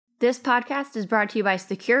This podcast is brought to you by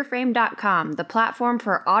SecureFrame.com, the platform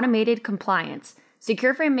for automated compliance.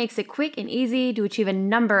 SecureFrame makes it quick and easy to achieve a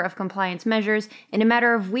number of compliance measures in a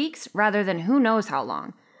matter of weeks rather than who knows how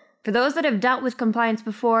long. For those that have dealt with compliance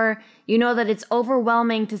before, you know that it's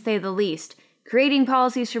overwhelming to say the least. Creating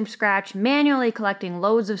policies from scratch, manually collecting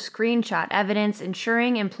loads of screenshot evidence,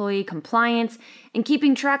 ensuring employee compliance, and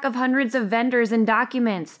keeping track of hundreds of vendors and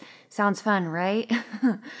documents. Sounds fun, right?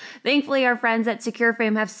 Thankfully, our friends at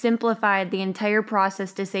SecureFrame have simplified the entire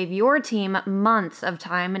process to save your team months of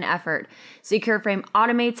time and effort. SecureFrame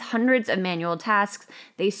automates hundreds of manual tasks.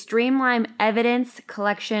 They streamline evidence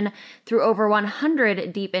collection through over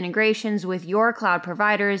 100 deep integrations with your cloud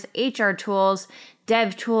providers, HR tools,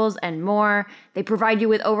 dev tools, and more. They provide you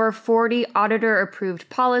with over 40 auditor-approved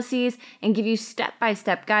policies and give you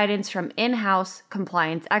step-by-step guidance from in-house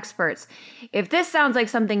compliance experts. If this sounds like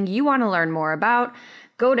something you want to learn more about,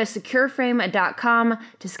 go to secureframe.com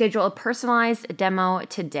to schedule a personalized demo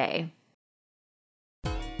today.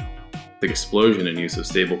 The explosion in use of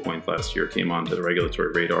stablecoins last year came onto the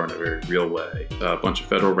regulatory radar in a very real way. A bunch of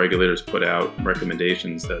federal regulators put out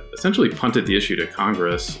recommendations that essentially punted the issue to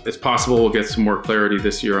Congress. It's possible we'll get some more clarity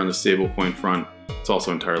this year on the stablecoin front. It's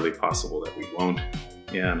also entirely possible that we won't.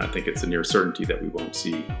 And I think it's a near certainty that we won't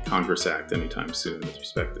see Congress act anytime soon with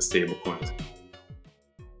respect to stablecoins.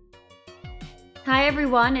 Hi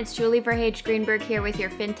everyone, it's Julie Verhage Greenberg here with your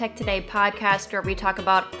FinTech Today podcast, where we talk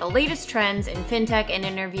about the latest trends in FinTech and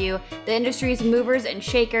interview the industry's movers and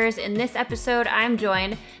shakers. In this episode, I'm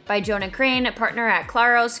joined by Jonah Crane, a partner at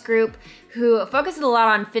Claros Group, who focuses a lot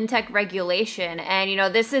on FinTech regulation.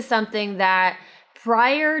 And, this is something that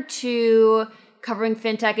prior to covering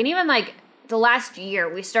FinTech and even the last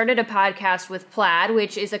year, we started a podcast with Plaid,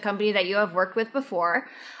 which is a company that you have worked with before,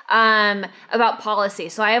 about policy.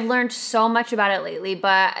 So I have learned so much about it lately,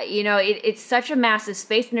 but it's such a massive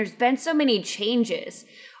space, and there's been so many changes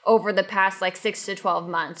over the past 6 to 12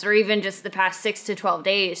 months, or even just the past 6 to 12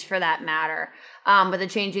 days for that matter. With the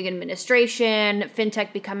changing administration,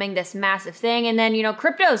 FinTech becoming this massive thing, and then,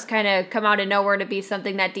 crypto's kind of come out of nowhere to be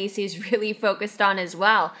something that DC is really focused on as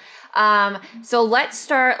well. So let's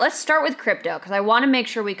start with crypto, because I want to make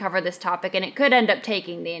sure we cover this topic, and it could end up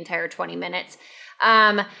taking the entire 20 minutes.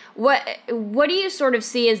 What do you sort of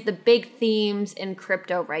see as the big themes in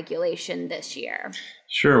crypto regulation this year?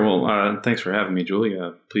 Sure. Well, thanks for having me, Julie.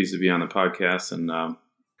 Pleased to be on the podcast and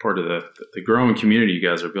part of the growing community you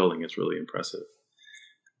guys are building. It's really impressive.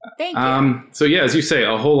 Thank you. So yeah, as you say,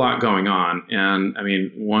 a whole lot going on, and I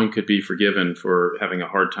mean, one could be forgiven for having a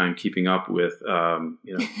hard time keeping up with,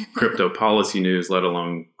 crypto policy news, let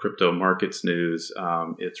alone crypto markets news.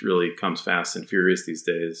 It really comes fast and furious these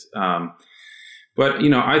days. But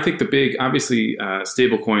I think the big, obviously,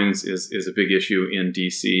 stablecoins is a big issue in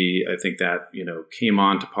DC. I think that came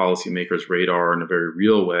onto policymakers' radar in a very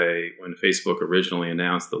real way when Facebook originally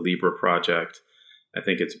announced the Libra project. I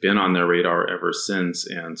think it's been on their radar ever since,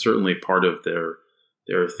 and certainly part of their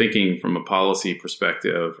thinking from a policy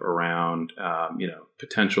perspective around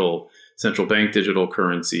potential central bank digital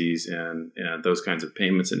currencies and those kinds of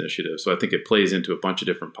payments initiatives. So I think it plays into a bunch of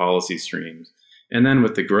different policy streams. And then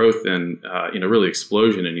with the growth and really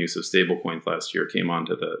explosion in use of stablecoins last year came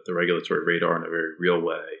onto the regulatory radar in a very real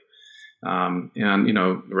way.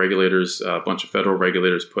 The regulators, a bunch of federal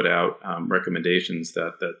regulators put out recommendations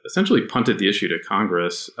that essentially punted the issue to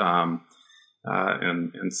Congress and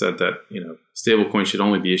said that stablecoins should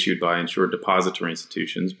only be issued by insured depository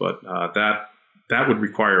institutions, but that would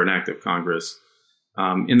require an act of Congress.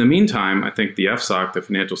 In the meantime, I think the FSOC, the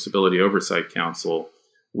Financial Stability Oversight Council,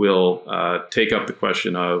 will take up the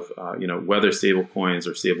question of whether stablecoins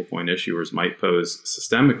or stablecoin issuers might pose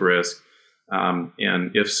systemic risk.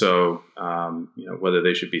 And if so, whether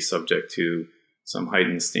they should be subject to some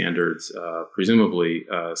heightened standards, presumably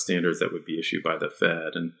standards that would be issued by the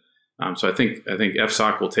Fed. And so I think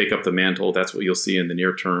FSOC will take up the mantle. That's what you'll see in the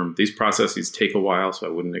near term. These processes take a while, so I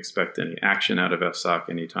wouldn't expect any action out of FSOC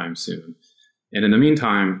anytime soon. And in the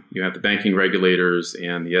meantime, you have the banking regulators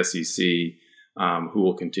and the SEC who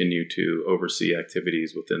will continue to oversee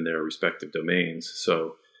activities within their respective domains.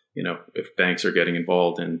 So if banks are getting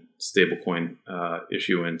involved in stablecoin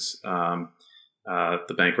issuance,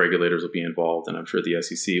 the bank regulators will be involved, and I'm sure the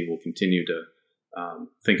SEC will continue to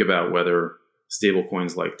think about whether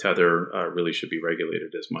stablecoins like Tether really should be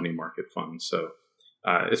regulated as money market funds. So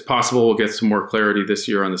it's possible we'll get some more clarity this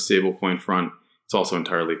year on the stablecoin front. It's also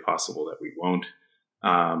entirely possible that we won't.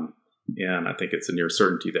 And I think it's a near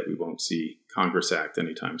certainty that we won't see Congress act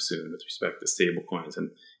anytime soon with respect to stablecoins.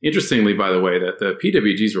 And interestingly, by the way, that the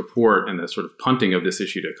PWG's report and the sort of punting of this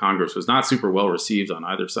issue to Congress was not super well received on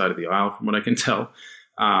either side of the aisle, from what I can tell.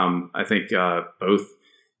 I think both,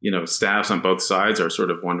 staffs on both sides are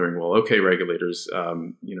sort of wondering, well, okay, regulators,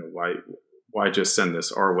 why just send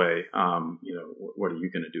this our way? What are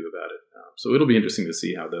you going to do about it? So it'll be interesting to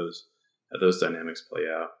see how those dynamics play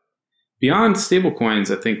out. Beyond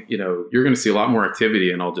stablecoins, I think, you're going to see a lot more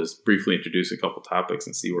activity, and I'll just briefly introduce a couple topics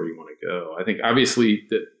and see where you want to go. I think obviously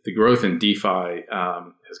the growth in DeFi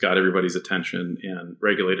has got everybody's attention, and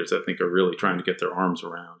regulators, I think, are really trying to get their arms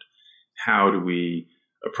around how do we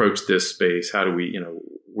approach this space? How do we,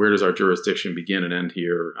 where does our jurisdiction begin and end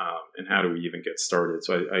here? And how do we even get started?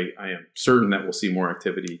 So I am certain that we'll see more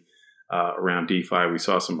activity around DeFi. We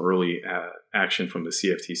saw some early action from the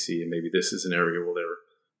CFTC, and maybe this is an area where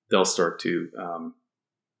they'll start to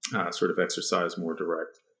sort of exercise more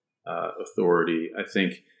direct authority. I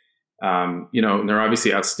think, and there are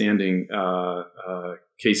obviously outstanding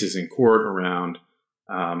cases in court around,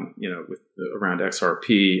 around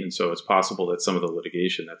XRP, and so it's possible that some of the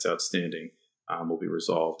litigation that's outstanding will be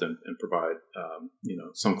resolved and provide,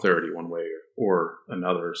 some clarity one way or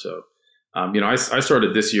another. So, I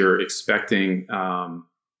started this year expecting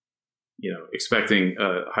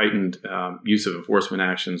heightened use of enforcement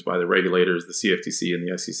actions by the regulators, the CFTC and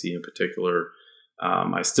the SEC in particular.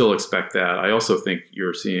 I still expect that. I also think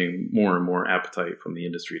you're seeing more and more appetite from the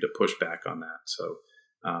industry to push back on that. So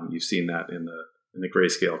you've seen that in the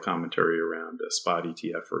Grayscale commentary around a spot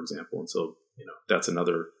ETF, for example. And so, that's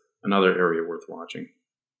another area worth watching.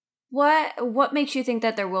 What makes you think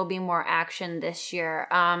that there will be more action this year?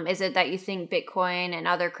 Is it that you think Bitcoin and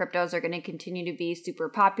other cryptos are going to continue to be super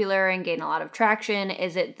popular and gain a lot of traction?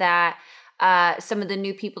 Is it that some of the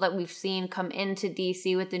new people that we've seen come into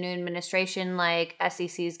DC with the new administration, like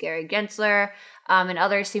SEC's Gary Gensler, and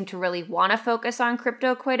others seem to really want to focus on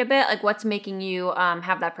crypto quite a bit? Like, what's making you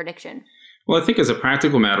have that prediction? Well, I think as a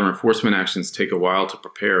practical matter, enforcement actions take a while to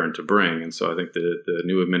prepare and to bring. And so I think the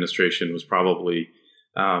new administration was probably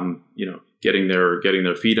getting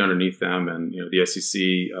their feet underneath them, and the SEC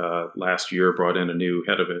last year brought in a new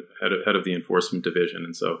head of the enforcement division,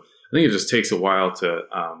 and so I think it just takes a while to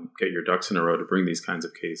get your ducks in a row to bring these kinds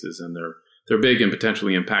of cases, and they're big and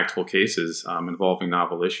potentially impactful cases involving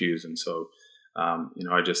novel issues, and so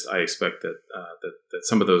I expect that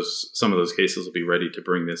some of those cases will be ready to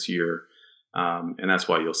bring this year, and that's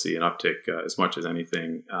why you'll see an uptick as much as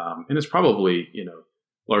anything, and it's probably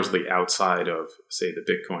largely outside of, say, the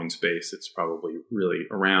Bitcoin space. It's probably really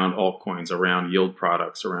around altcoins, around yield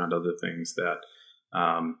products, around other things that,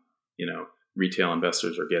 retail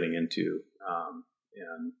investors are getting into.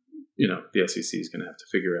 And the SEC is going to have to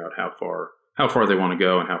figure out how far they want to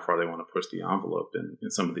go and how far they want to push the envelope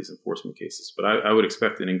in some of these enforcement cases. But I would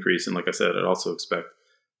expect an increase. And like I said, I'd also expect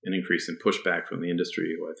an increase in pushback from the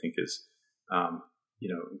industry, who I think is,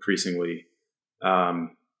 increasingly,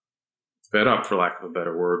 fed up, for lack of a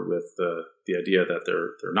better word, with the idea that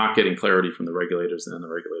they're not getting clarity from the regulators, and then the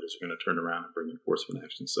regulators are going to turn around and bring enforcement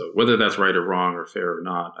action. So whether that's right or wrong or fair or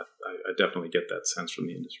not, I definitely get that sense from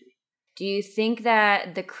the industry. Do you think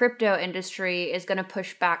that the crypto industry is going to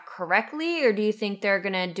push back correctly, or do you think they're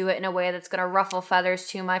going to do it in a way that's going to ruffle feathers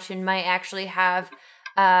too much and might actually have,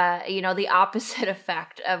 the opposite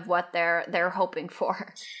effect of what they're hoping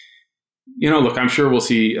for? Look, I'm sure we'll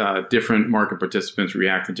see different market participants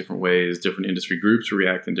react in different ways, different industry groups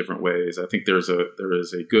react in different ways. I think there is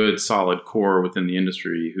a good, solid core within the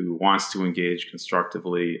industry who wants to engage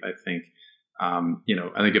constructively. I think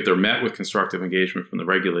if they're met with constructive engagement from the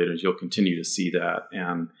regulators, you'll continue to see that.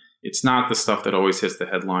 And it's not the stuff that always hits the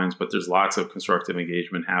headlines, but there's lots of constructive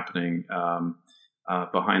engagement happening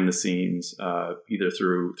behind the scenes, either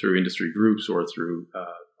through industry groups or through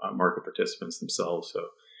market participants themselves. So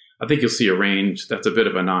I think you'll see a range. That's a bit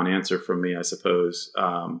of a non-answer from me, I suppose,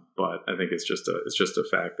 but I think it's just a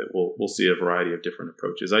fact that we'll see a variety of different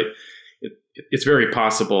approaches. It's very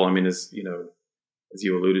possible. I mean, as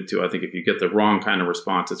you alluded to, I think if you get the wrong kind of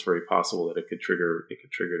response, it's very possible that it could trigger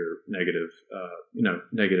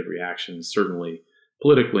negative reactions, certainly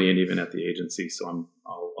politically and even at the agency. So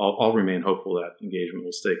I'll remain hopeful that engagement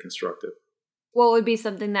will stay constructive. What would be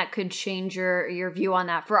something that could change your view on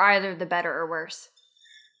that for either the better or worse?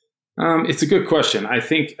 It's a good question. I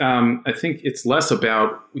think it's less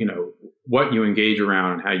about what you engage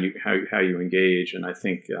around and how you engage. And I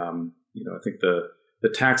think I think the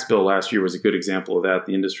tax bill last year was a good example of that.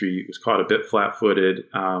 The industry was caught a bit flat-footed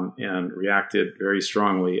and reacted very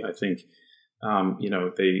strongly. I think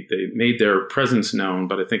they made their presence known,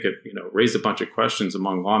 but I think it raised a bunch of questions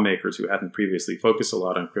among lawmakers who hadn't previously focused a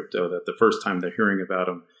lot on crypto. That the first time they're hearing about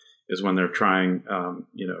them is when they're trying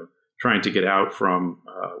to get out from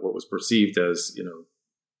what was perceived as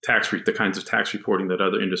the kinds of tax reporting that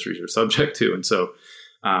other industries are subject to. And so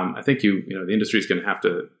I think the industry is going to have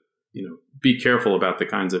to be careful about the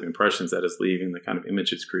kinds of impressions that it's leaving, the kind of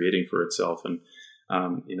image it's creating for itself, and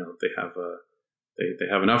they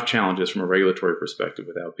have enough challenges from a regulatory perspective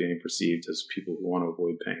without being perceived as people who want to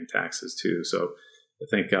avoid paying taxes too. So I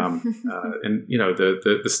think,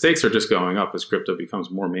 the stakes are just going up as crypto becomes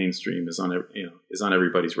more mainstream, is on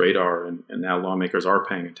everybody's radar, and now lawmakers are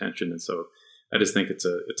paying attention. And so I just think it's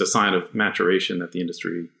a sign of maturation that the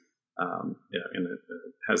industry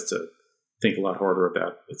has to think a lot harder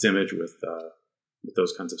about its image with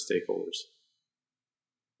those kinds of stakeholders.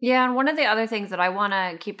 Yeah, and one of the other things that I want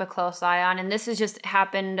to keep a close eye on, and this has just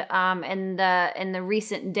happened in the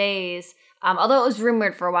recent days, although it was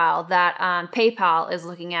rumored for a while, that PayPal is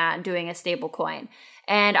looking at doing a stable coin.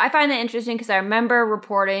 And I find that interesting because I remember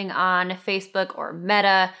reporting on Facebook or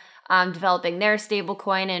Meta developing their stable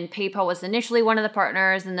coin, and PayPal was initially one of the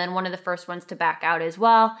partners and then one of the first ones to back out as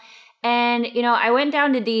well. And, I went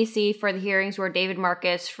down to DC for the hearings where David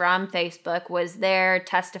Marcus from Facebook was there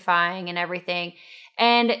testifying and everything.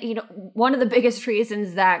 And, one of the biggest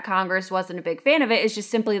reasons that Congress wasn't a big fan of it is just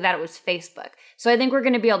simply that it was Facebook. So I think we're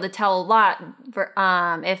going to be able to tell a lot for,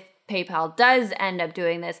 if PayPal does end up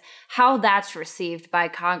doing this, how that's received by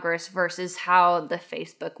Congress versus how the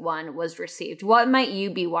Facebook one was received. What might you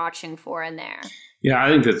be watching for in there? Yeah, I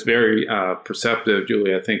think that's very perceptive,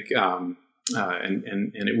 Julie. I think, and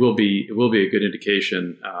it will be a good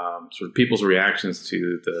indication. Sort of people's reactions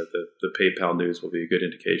to the PayPal news will be a good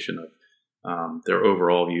indication of their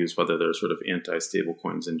overall views, whether they're sort of anti-stable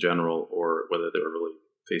coins in general or whether they're really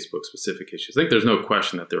Facebook-specific issues. I think there's no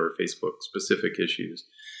question that there are Facebook-specific issues.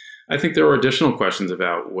 I think there are additional questions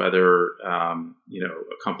about whether, a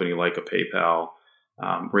company like a PayPal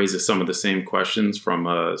raises some of the same questions from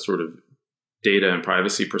a sort of data and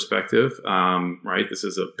privacy perspective, right? This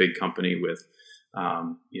is a big company with,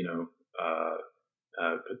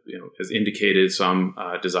 has indicated some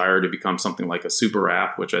desire to become something like a super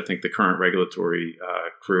app, which I think the current regulatory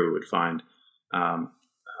crew would find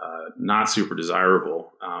not super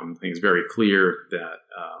desirable. I think it's very clear that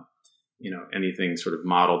anything sort of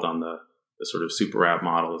modeled on the sort of super app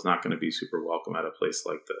model is not going to be super welcome at a place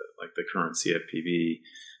like the current CFPB.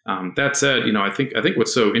 That said, I think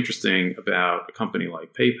what's so interesting about a company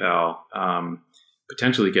like PayPal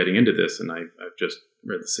potentially getting into this, and I've just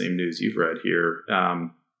read the same news you've read here,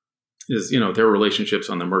 is their relationships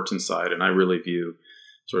on the merchant side, and I really view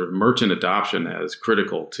sort of merchant adoption as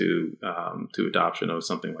critical to adoption of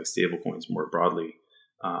something like stablecoins more broadly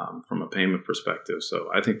from a payment perspective. So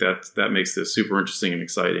I think that makes this super interesting and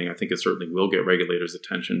exciting. I think it certainly will get regulators'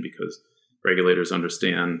 attention because regulators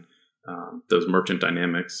understand those merchant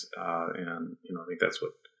dynamics, and I think that's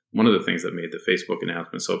one of the things that made the Facebook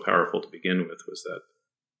announcement so powerful to begin with was that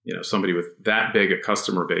somebody with that big a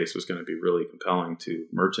customer base was going to be really compelling to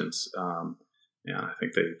merchants. And I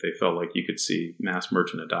think they felt like you could see mass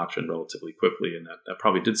merchant adoption relatively quickly, and that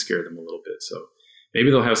probably did scare them a little bit. So maybe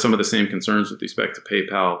they'll have some of the same concerns with respect to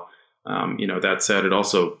PayPal. That said, it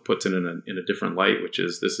also puts it in a different light, which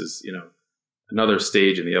is this is another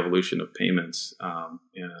stage in the evolution of payments, and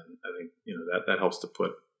I think that helps to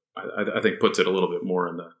puts it a little bit more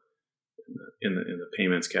in the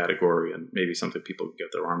payments category, and maybe something people can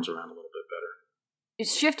get their arms around a little bit better.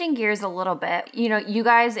 Shifting gears a little bit, you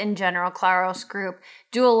guys in general, Claros Group,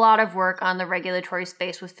 do a lot of work on the regulatory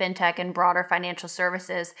space with fintech and broader financial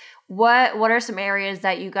services. What are some areas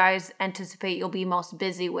that you guys anticipate you'll be most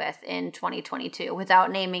busy with in 2022,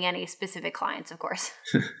 without naming any specific clients, of course?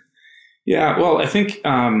 Yeah, well, I think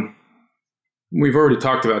we've already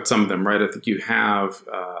talked about some of them, right? I think you have,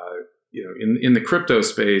 in the crypto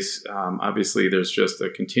space, obviously there's just a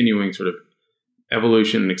continuing sort of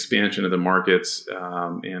evolution and expansion of the markets,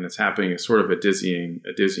 and it's happening at sort of a dizzying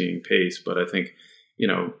pace. But I think,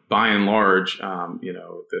 by and large,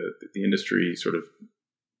 the industry sort of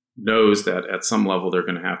knows that at some level they're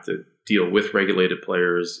going to have to deal with regulated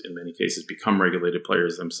players, in many cases become regulated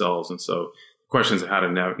players themselves. And so questions of how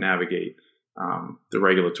to navigate the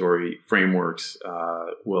regulatory frameworks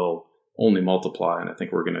will only multiply. And I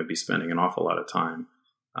think we're going to be spending an awful lot of time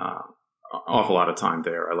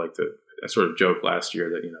there. I sort of joked last year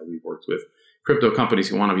that, we've worked with crypto companies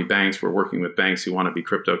who want to be banks. We're working with banks who want to be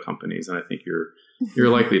crypto companies. And I think you're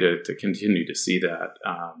likely to continue to see that.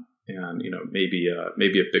 And maybe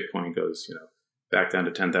if Bitcoin goes, back down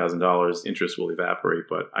to $10,000, interest will evaporate.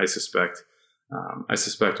 But I suspect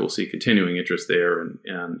we'll see continuing interest there, and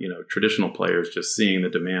traditional players just seeing the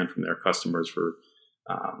demand from their customers for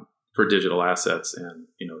digital assets, and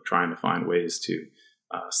trying to find ways to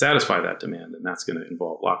satisfy that demand, and that's going to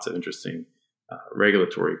involve lots of interesting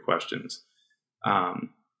regulatory questions.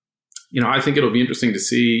 I think it'll be interesting to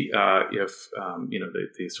see if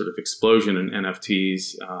the sort of explosion in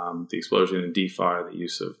NFTs, the explosion in DeFi, the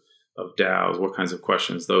use of DAOs, what kinds of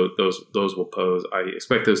questions those will pose. I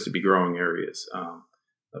expect those to be growing areas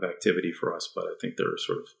of activity for us, but I think they're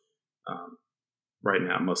sort of right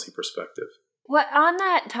now mostly perspective. Well, on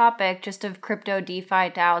that topic, just of crypto,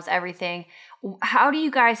 DeFi, DAOs, everything, how do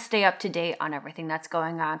you guys stay up to date on everything that's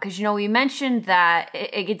going on? Because, we mentioned that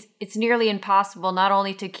it's nearly impossible not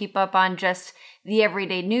only to keep up on just the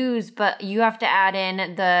everyday news, but you have to add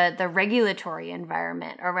in the regulatory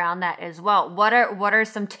environment around that as well. What are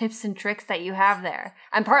some tips and tricks that you have there?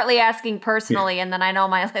 I'm partly asking personally, and then I know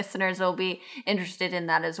my listeners will be interested in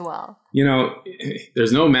that as well.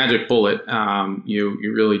 There's no magic bullet. You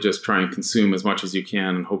really just try and consume as much as you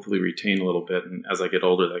can and hopefully retain a little bit. And as I get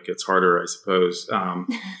older, that gets harder, I suppose.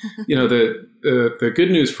 The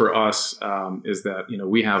good news for us is that,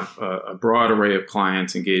 we have a broad array of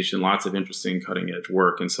clients engaged in lots of interesting cutting edge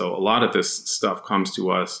work. And so a lot of this stuff comes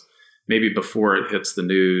to us maybe before it hits the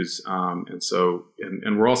news.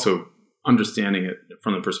 And we're also understanding it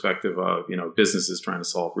from the perspective of, businesses trying to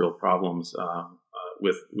solve real problems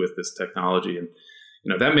with this technology. And,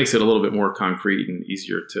 that makes it a little bit more concrete and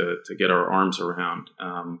easier to get our arms around.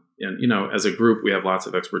 As a group, we have lots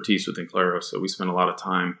of expertise within Kleros. So we spend a lot of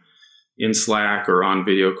time in Slack or on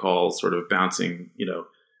video calls, sort of bouncing,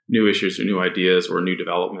 new issues or new ideas or new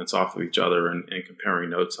developments off of each other and comparing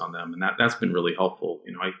notes on them. And that's been really helpful.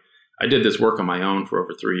 I did this work on my own for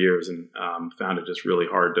over 3 years and found it just really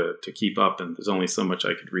hard to keep up. And there's only so much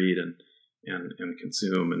I could read and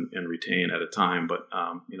consume and retain at a time. But,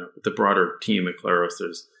 with the broader team at Kleros,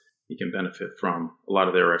 you can benefit from a lot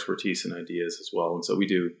of their expertise and ideas as well. And so we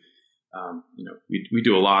do, we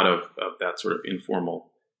do a lot of that sort of informal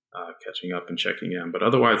catching up and checking in. But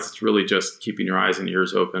otherwise, it's really just keeping your eyes and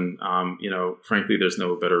ears open. Frankly, there's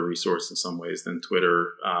no better resource in some ways than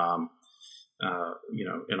Twitter,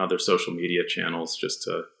 and other social media channels just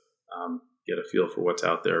to get a feel for what's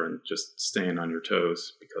out there and just staying on your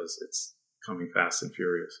toes because it's coming fast and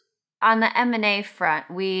furious. On the M&A front,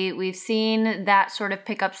 we've seen that sort of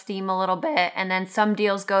pick up steam a little bit, and then some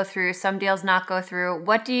deals go through, some deals not go through.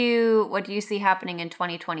 What do you see happening in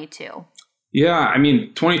 2022? Yeah,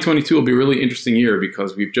 2022 will be a really interesting year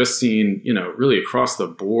because we've just seen, really across the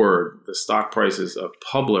board, the stock prices of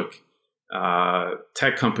public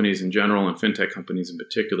tech companies in general and fintech companies in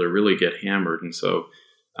particular really get hammered. And so,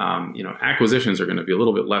 acquisitions are going to be a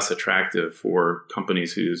little bit less attractive for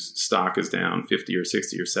companies whose stock is down 50 or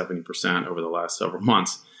 60 or 70% over the last several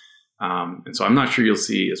months. And so I'm not sure you'll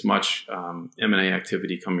see as much M&A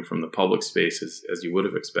activity coming from the public space as you would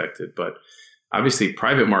have expected. But obviously,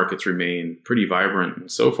 private markets remain pretty vibrant. And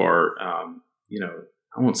so far, I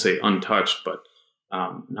won't say untouched, but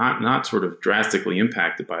not sort of drastically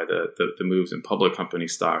impacted by the moves in public company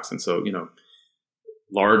stocks. And so,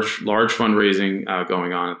 large fundraising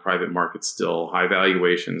going on in private markets still, high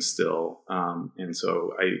valuations still. And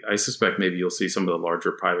so I suspect maybe you'll see some of the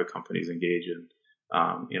larger private companies engage in,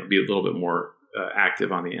 be a little bit more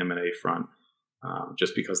active on the M&A front,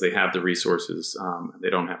 just because they have the resources. They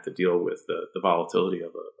don't have to deal with the volatility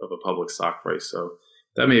of a public stock price. So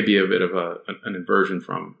that may be a bit of an inversion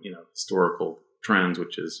from, historical trends,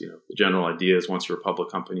 which is, the general idea is once you're a public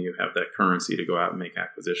company, you have that currency to go out and make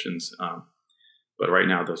acquisitions. But right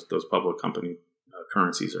now, those public company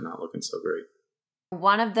currencies are not looking so great.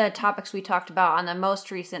 One of the topics we talked about on the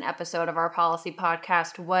most recent episode of our policy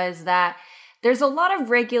podcast was that there's a lot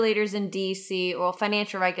of regulators in DC, or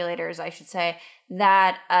financial regulators, I should say,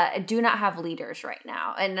 that do not have leaders right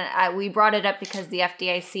now. And we brought it up because the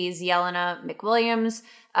FDIC's Jelena McWilliams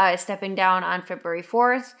is stepping down on February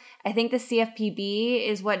 4th. I think the CFPB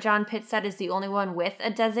is what John Pitt said is the only one with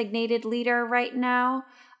a designated leader right now.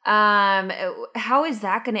 How is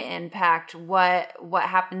that going to impact what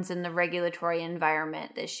happens in the regulatory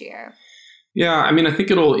environment this year? Yeah, I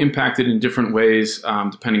think it'll impact it in different ways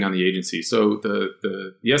depending on the agency. So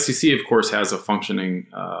the SEC, of course, has a functioning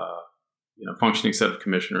set of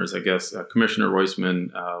commissioners. I guess Commissioner Roisman,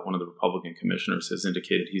 one of the Republican commissioners, has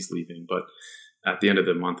indicated he's leaving, but at the end of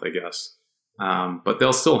the month, I guess. But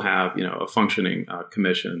they'll still have a functioning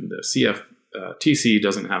commission. The CFTC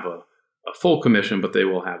doesn't have a full commission, but they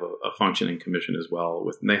will have a functioning commission as well.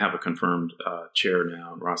 They have a confirmed chair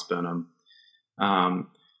now, Ross Benham.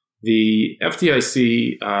 The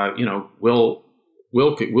FDIC,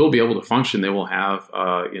 will be able to function. They will have,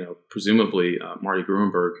 presumably Marty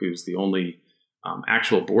Gruenberg, who's the only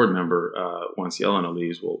actual board member once Jelena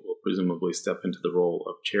leaves, will presumably step into the role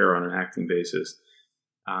of chair on an acting basis.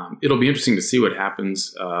 It'll be interesting to see what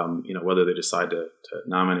happens. Whether they decide to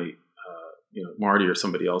nominate Marty or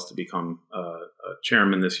somebody else to become a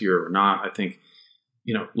chairman this year or not. I think,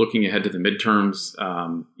 looking ahead to the midterms,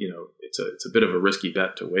 it's a bit of a risky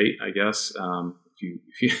bet to wait, I guess.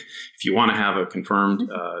 If you want to have a confirmed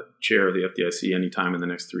chair of the FDIC anytime in the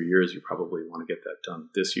next 3 years, you probably want to get that done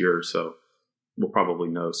this year. So we'll probably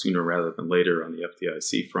know sooner rather than later on the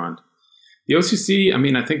FDIC front. The OCC, I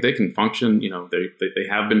think they can function. They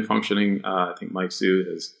have been functioning. I think Mike Hsu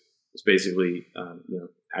is basically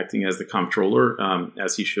acting as the comptroller,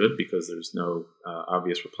 as he should, because there's no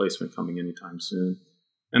obvious replacement coming anytime soon.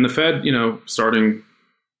 And the Fed, starting,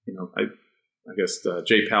 I guess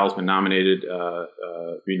Jay Powell's been renominated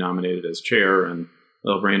as chair, and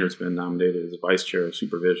Lael Brainard's been nominated as vice chair of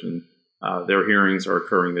supervision. Their hearings are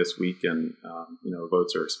occurring this week, and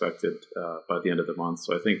votes are expected by the end of the month.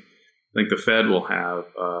 So I think the Fed will have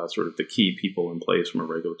sort of the key people in place from a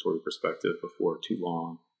regulatory perspective before too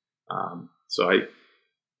long. So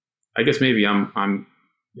I guess maybe I'm of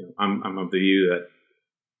the view that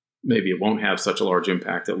maybe it won't have such a large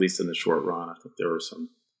impact, at least in the short run. I think there are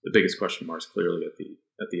the biggest question marks clearly at the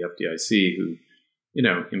FDIC, who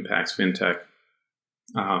impacts fintech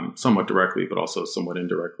somewhat directly, but also somewhat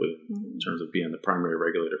indirectly in terms of being the primary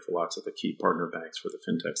regulator for lots of the key partner banks for the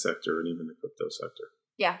fintech sector and even the crypto sector.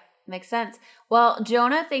 Yeah. Makes sense. Well,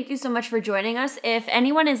 Jonah, thank you so much for joining us. If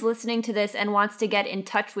anyone is listening to this and wants to get in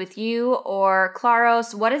touch with you or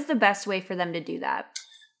Claros, what is the best way for them to do that?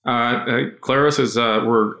 Claros is,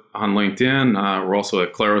 we're on LinkedIn. We're also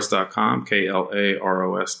at claros.com,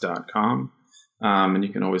 KLAROS.com. And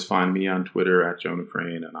you can always find me on Twitter at Jonah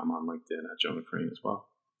Crane, and I'm on LinkedIn at Jonah Crane as well.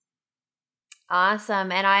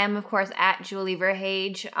 Awesome. And I am, of course, at Julie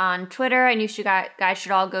Verhage on Twitter. And you guys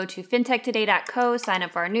should all go to fintechtoday.co, sign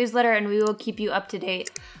up for our newsletter, and we will keep you up to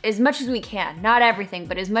date as much as we can. Not everything,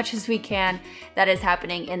 but as much as we can that is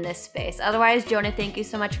happening in this space. Otherwise, Jonah, thank you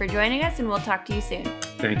so much for joining us, and we'll talk to you soon.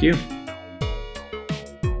 Thank you.